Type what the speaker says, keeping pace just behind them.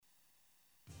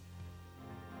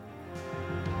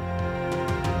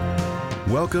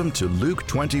Welcome to Luke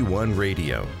 21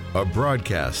 Radio, a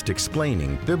broadcast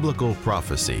explaining biblical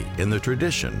prophecy in the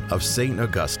tradition of St.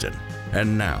 Augustine.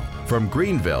 And now, from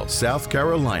Greenville, South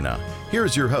Carolina,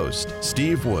 here's your host,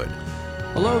 Steve Wood.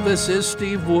 Hello, this is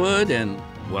Steve Wood, and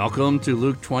welcome to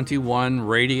Luke 21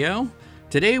 Radio.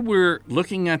 Today we're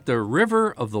looking at the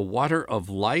river of the water of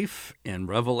life in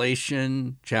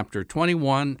Revelation chapter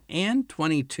 21 and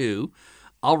 22.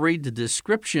 I'll read the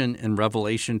description in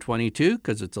Revelation 22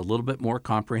 because it's a little bit more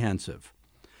comprehensive.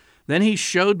 Then he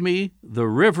showed me the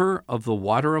river of the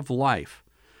water of life,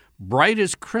 bright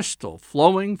as crystal,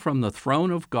 flowing from the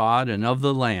throne of God and of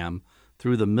the Lamb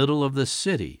through the middle of the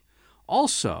city.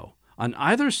 Also, on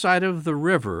either side of the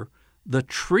river, the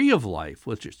tree of life,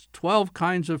 which is 12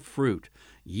 kinds of fruit,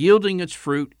 yielding its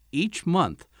fruit each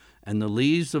month, and the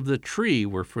leaves of the tree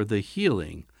were for the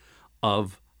healing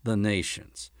of the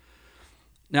nations.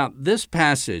 Now, this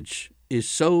passage is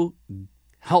so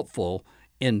helpful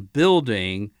in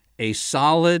building a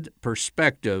solid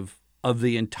perspective of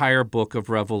the entire book of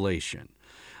Revelation.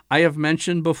 I have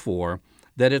mentioned before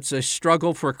that it's a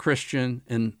struggle for Christians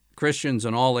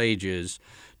in all ages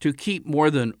to keep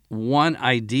more than one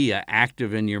idea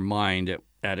active in your mind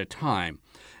at a time.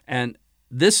 And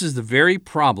this is the very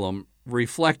problem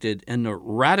reflected in the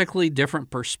radically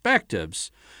different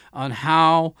perspectives on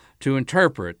how to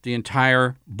interpret the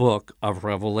entire book of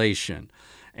Revelation.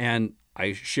 And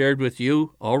I shared with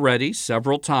you already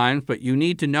several times, but you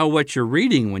need to know what you're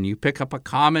reading when you pick up a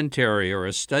commentary or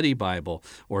a study Bible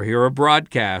or hear a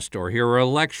broadcast or hear a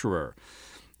lecturer,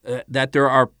 that there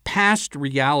are past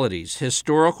realities,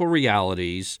 historical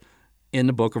realities in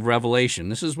the book of Revelation.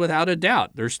 This is without a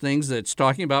doubt. There's things that's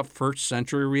talking about first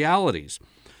century realities.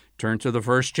 Turn to the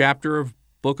first chapter of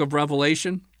book of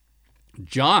Revelation.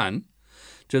 John,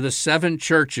 to the 7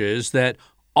 churches that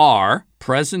are,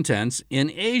 present tense,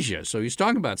 in Asia. So he's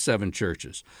talking about 7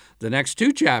 churches. The next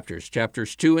 2 chapters,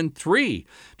 chapters 2 and 3,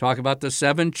 talk about the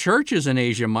 7 churches in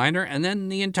Asia Minor, and then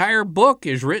the entire book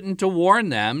is written to warn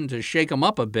them, to shake them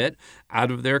up a bit out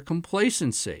of their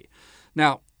complacency.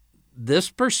 Now,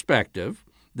 this perspective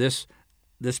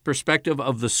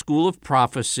of the school of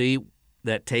prophecy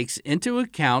that takes into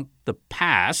account the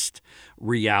past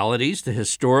realities, the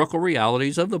historical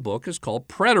realities of the book, is called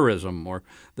preterism, or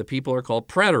the people are called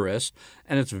preterists,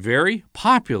 and it's very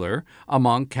popular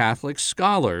among Catholic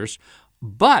scholars.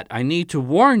 But I need to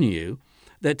warn you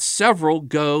that several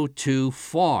go too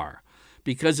far,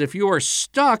 because if you are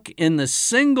stuck in the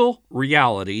single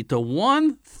reality, the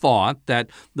one thought that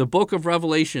the book of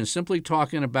Revelation is simply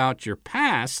talking about your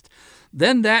past,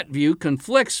 then that view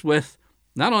conflicts with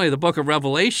not only the book of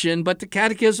Revelation, but the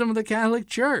Catechism of the Catholic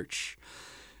Church.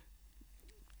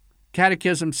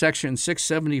 Catechism section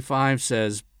 675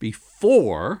 says,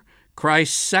 before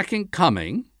Christ's second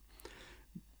coming,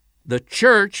 the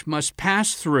church must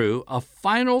pass through a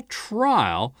final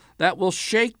trial that will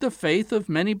shake the faith of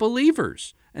many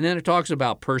believers. And then it talks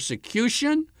about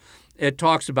persecution, it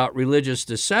talks about religious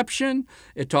deception,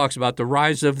 it talks about the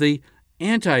rise of the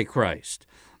Antichrist.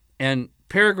 And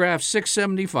paragraph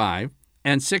 675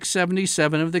 and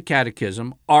 677 of the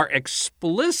Catechism are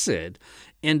explicit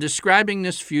in describing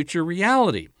this future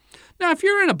reality. Now, if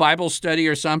you're in a Bible study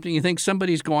or something, you think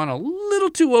somebody's gone a little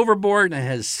too overboard and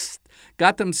has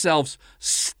got themselves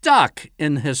stuck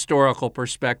in historical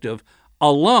perspective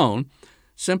alone,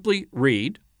 simply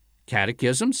read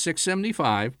Catechism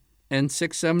 675 and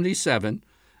 677,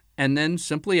 and then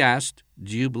simply ask,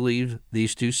 do you believe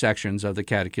these 2 sections of the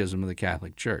Catechism of the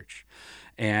Catholic Church?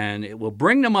 And it will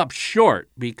bring them up short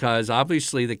because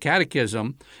obviously the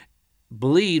Catechism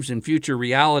believes in future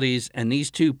realities, and these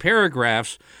 2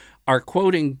 paragraphs are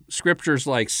quoting scriptures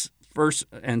like 1st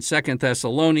and 2nd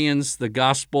Thessalonians, the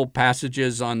gospel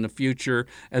passages on the future,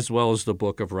 as well as the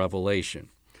book of Revelation.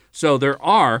 So there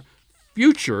are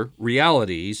future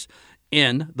realities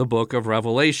in the book of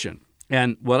Revelation.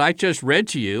 And what I just read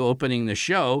to you, opening the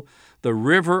show, the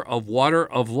river of water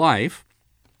of life,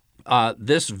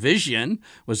 this vision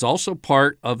was also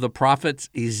part of the prophet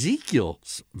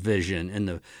Ezekiel's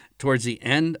vision. Towards the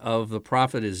end of the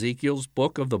prophet Ezekiel's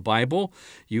book of the Bible,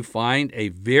 you find a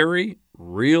very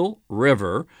real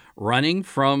river running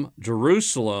from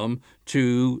Jerusalem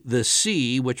to the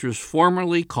sea, which was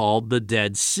formerly called the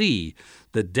Dead Sea.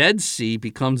 The Dead Sea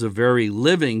becomes a very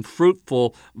living,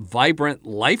 fruitful, vibrant,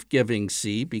 life-giving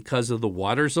sea because of the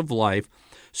waters of life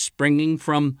springing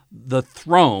from the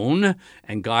throne,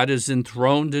 and God is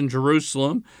enthroned in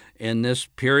Jerusalem in this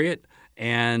period,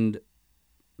 and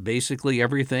basically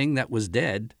everything that was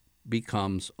dead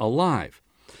becomes alive.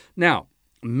 Now,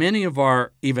 many of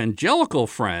our evangelical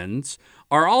friends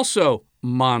are also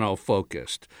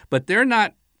monofocused, but they're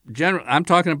not I'm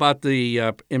talking about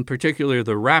the, in particular,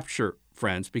 the rapture,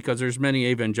 friends, because there's many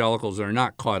evangelicals that are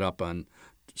not caught up on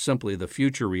simply the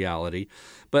future reality.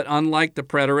 But unlike the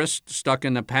preterists stuck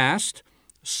in the past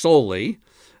solely,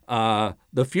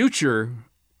 the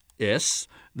futurists,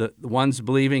 the ones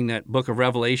believing that book of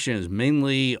Revelation is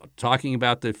mainly talking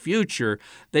about the future,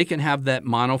 they can have that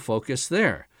monofocus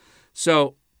there.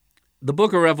 So the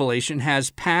book of Revelation has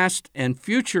past and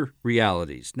future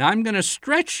realities. Now, I'm going to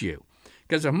stretch you,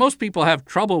 because if most people have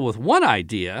trouble with one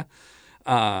idea,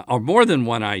 or more than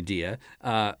one idea,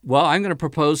 well, I'm going to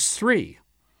propose three,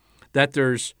 that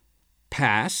there's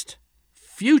past,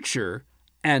 future,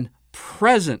 and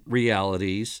present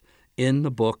realities in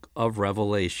the book of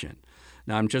Revelation.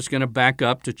 Now, I'm just going to back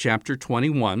up to chapter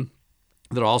 21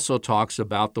 that also talks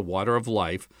about the water of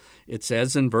life. It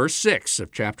says in verse 6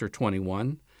 of chapter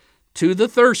 21, "To the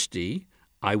thirsty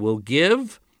I will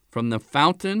give from the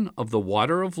fountain of the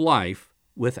water of life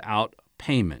without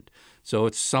payment." So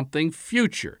it's something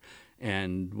future.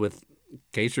 And in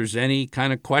case there's any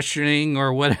kind of questioning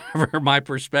or whatever my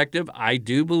perspective, I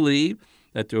do believe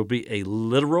that there will be a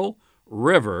literal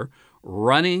river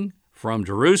running from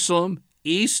Jerusalem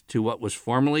east to what was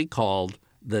formerly called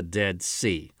the Dead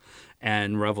Sea.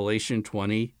 And Revelation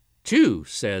 22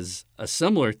 says a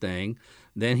similar thing.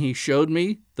 "Then he showed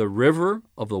me the river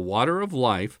of the water of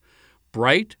life,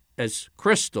 bright as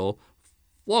crystal,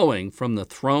 flowing from the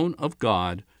throne of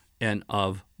God and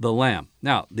of the Lamb."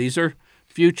 Now, these are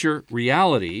future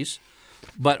realities,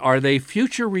 but are they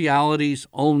future realities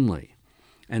only?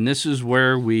 And this is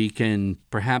where we can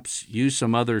perhaps use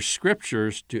some other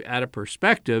scriptures to add a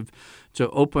perspective to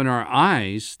open our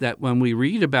eyes that when we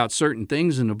read about certain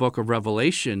things in the book of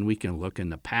Revelation, we can look in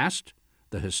the past,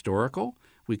 the historical,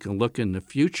 we can look in the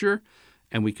future,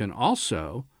 and we can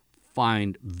also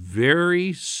find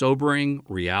very sobering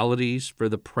realities for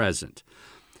the present.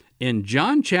 In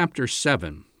John chapter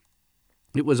 7,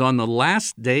 it was on the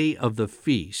last day of the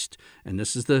feast, and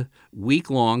this is the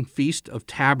week-long Feast of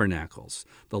Tabernacles.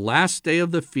 The last day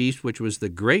of the feast, which was the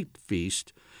great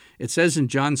feast, it says in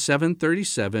John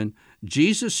 7:37,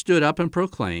 "Jesus stood up and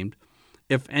proclaimed,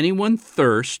 'If anyone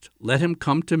thirst, let him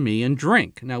come to me and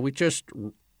drink.'" Now, we just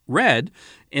read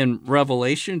in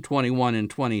Revelation 21 and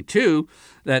 22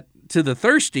 that to the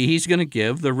thirsty, he's going to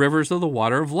give the rivers of the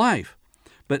water of life.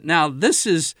 But now this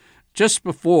is just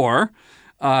before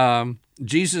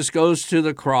Jesus goes to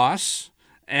the cross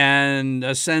and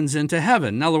ascends into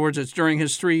heaven. In other words, it's during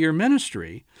his 3-year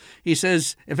ministry. He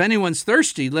says, "If anyone's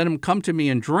thirsty, let him come to me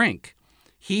and drink.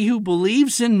 He who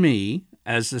believes in me,"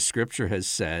 as the scripture has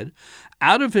said,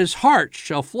 "out of his heart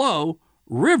shall flow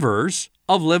rivers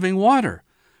of living water."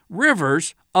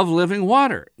 Rivers of living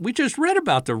water. We just read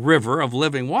about the river of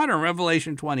living water in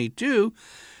Revelation 22.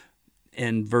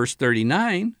 In verse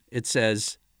 39, it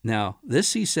says, "Now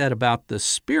this he said about the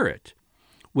Spirit,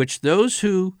 which those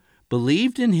who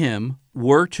believed in him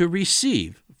were to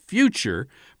receive," future,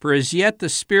 "for as yet the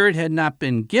Spirit had not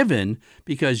been given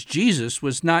because Jesus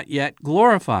was not yet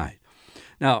glorified."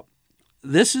 Now,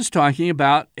 this is talking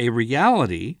about a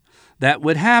reality that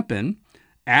would happen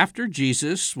after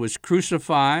Jesus was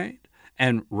crucified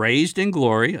and raised in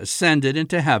glory, ascended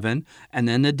into heaven, and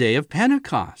then the day of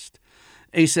Pentecost.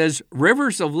 He says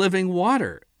rivers of living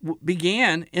water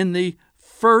began in the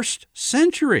 1st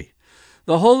century.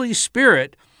 The Holy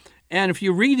Spirit, and if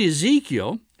you read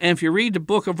Ezekiel, and if you read the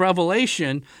book of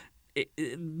Revelation,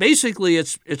 basically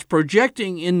it's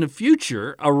projecting in the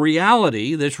future a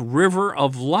reality, this river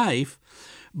of life,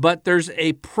 but there's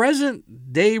a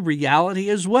present-day reality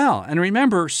as well. And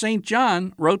remember, St.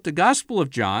 John wrote the Gospel of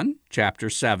John, chapter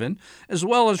 7, as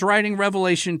well as writing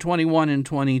Revelation 21 and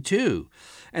 22.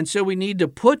 And so we need to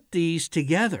put these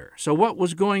together. So what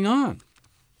was going on?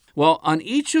 Well, on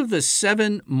each of the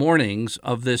 7 mornings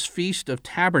of this Feast of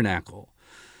Tabernacle,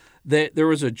 there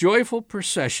was a joyful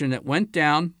procession that went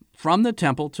down from the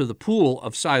temple to the pool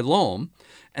of Siloam,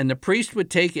 and the priest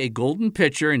would take a golden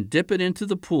pitcher and dip it into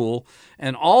the pool,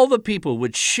 and all the people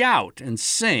would shout and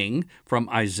sing from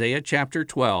Isaiah chapter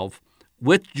 12,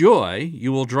 "With joy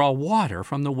you will draw water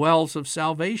from the wells of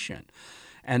salvation."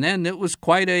 And then it was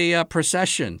quite a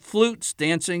procession, flutes,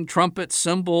 dancing, trumpets,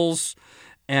 cymbals,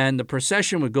 and the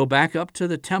procession would go back up to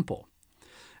the temple.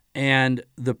 And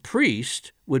the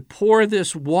priest would pour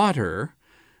this water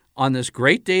on this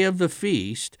great day of the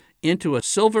feast into a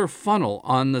silver funnel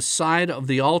on the side of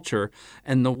the altar,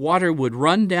 and the water would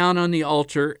run down on the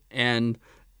altar and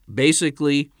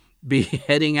basically be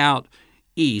heading out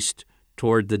east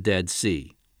toward the Dead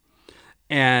Sea.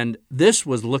 And this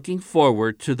was looking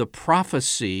forward to the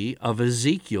prophecy of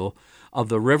Ezekiel of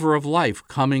the river of life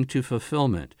coming to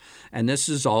fulfillment. And this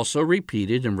is also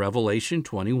repeated in Revelation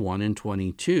 21 and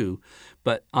 22.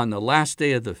 But on the last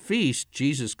day of the feast,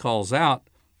 Jesus calls out,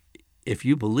 if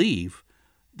you believe,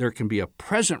 there can be a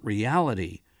present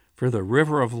reality for the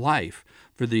river of life,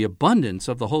 for the abundance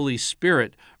of the Holy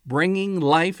Spirit, bringing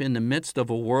life in the midst of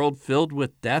a world filled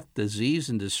with death, disease,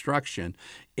 and destruction.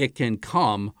 It can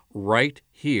come right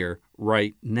here,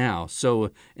 right now. So,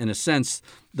 in a sense,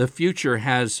 the future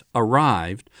has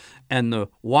arrived, and the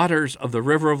waters of the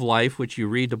river of life, which you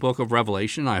read the book of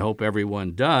Revelation, I hope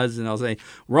everyone does, and I'll say,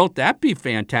 won't that be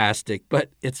fantastic?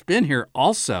 But it's been here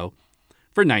also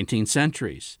for 19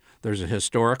 centuries. There's a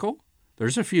historical,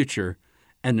 there's a future,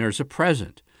 and there's a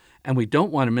present. And we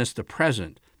don't want to miss the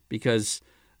present because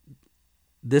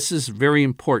this is very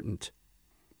important.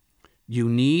 You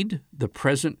need the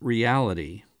present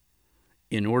reality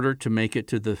in order to make it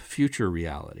to the future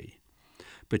reality.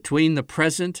 Between the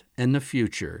present and the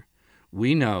future,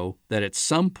 we know that at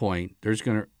some point there's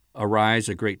going to arise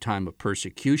a great time of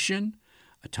persecution,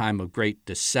 a time of great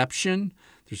deception.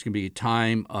 There's going to be a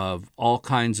time of all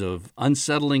kinds of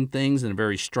unsettling things in the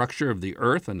very structure of the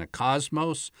earth and the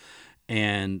cosmos,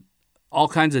 and all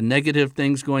kinds of negative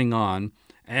things going on.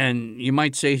 And you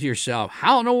might say to yourself,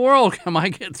 how in the world can I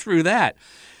get through that?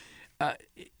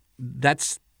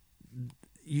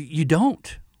 You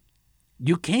don't.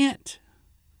 You can't.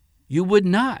 You would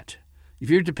not. If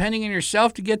you're depending on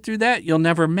yourself to get through that, you'll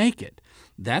never make it.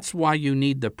 That's why you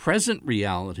need the present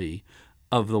reality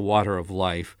of the water of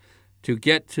life to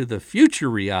get to the future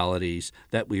realities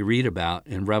that we read about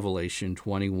in Revelation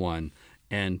 21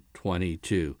 and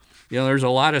 22. There's a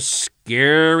lot of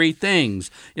scary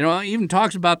things. It even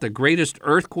talks about the greatest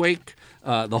earthquake,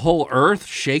 the whole earth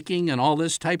shaking and all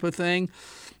this type of thing.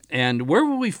 And where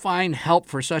will we find help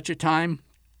for such a time?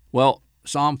 Well,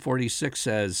 Psalm 46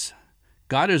 says,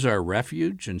 God is our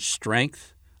refuge and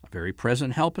strength, a very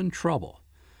present help in trouble.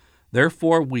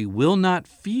 Therefore we will not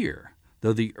fear,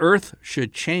 though the earth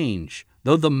should change,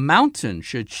 though the mountain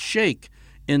should shake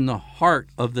in the heart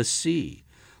of the sea,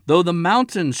 though the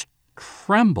mountains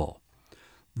tremble.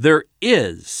 There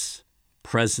is,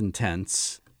 present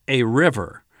tense, a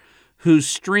river whose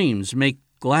streams make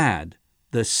glad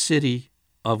the city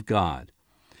of God.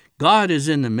 God is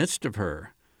in the midst of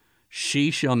her.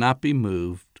 She shall not be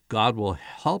moved. God will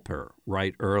help her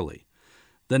right early.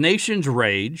 The nations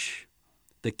rage.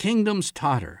 The kingdoms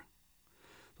totter.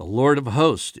 The Lord of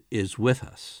hosts is with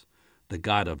us. The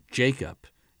God of Jacob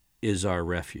is our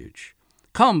refuge.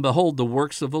 Come, behold the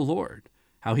works of the Lord,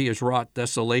 how he has wrought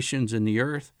desolations in the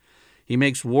earth. He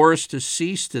makes wars to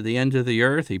cease to the end of the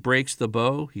earth. He breaks the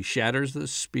bow. He shatters the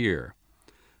spear.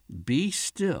 Be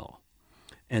still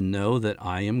and know that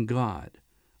I am God.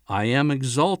 I am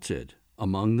exalted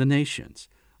among the nations.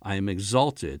 I am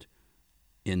exalted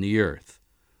in the earth.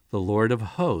 The Lord of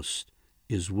hosts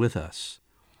is with us.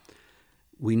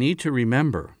 We need to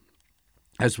remember,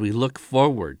 as we look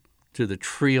forward to the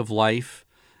tree of life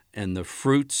and the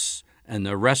fruits and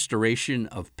the restoration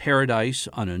of paradise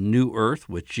on a new earth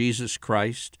with Jesus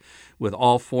Christ, with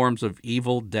all forms of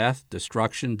evil, death,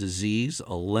 destruction, disease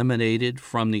eliminated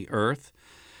from the earth,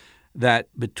 that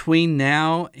between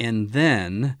now and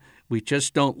then, we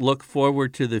just don't look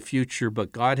forward to the future,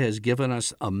 but God has given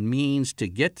us a means to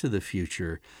get to the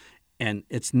future. And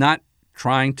it's not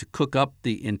trying to cook up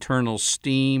the internal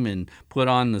steam and put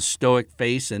on the stoic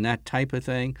face and that type of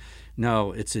thing.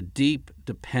 No, it's a deep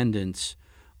dependence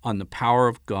on the power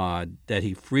of God that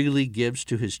he freely gives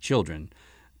to his children,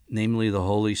 namely the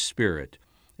Holy Spirit.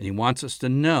 And he wants us to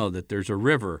know that there's a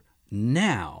river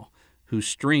now whose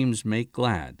streams make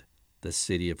glad the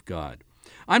city of God.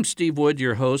 I'm Steve Wood,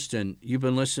 your host, and you've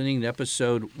been listening to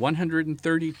episode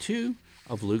 132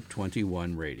 of Luke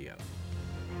 21 Radio.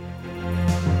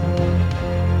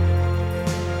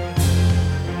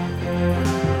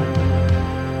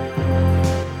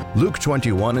 Luke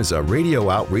 21 is a radio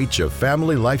outreach of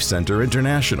Family Life Center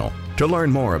International. To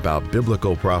learn more about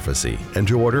biblical prophecy and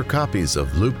to order copies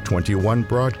of Luke 21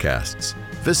 broadcasts,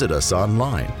 visit us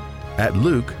online at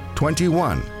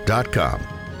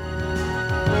luke21.com.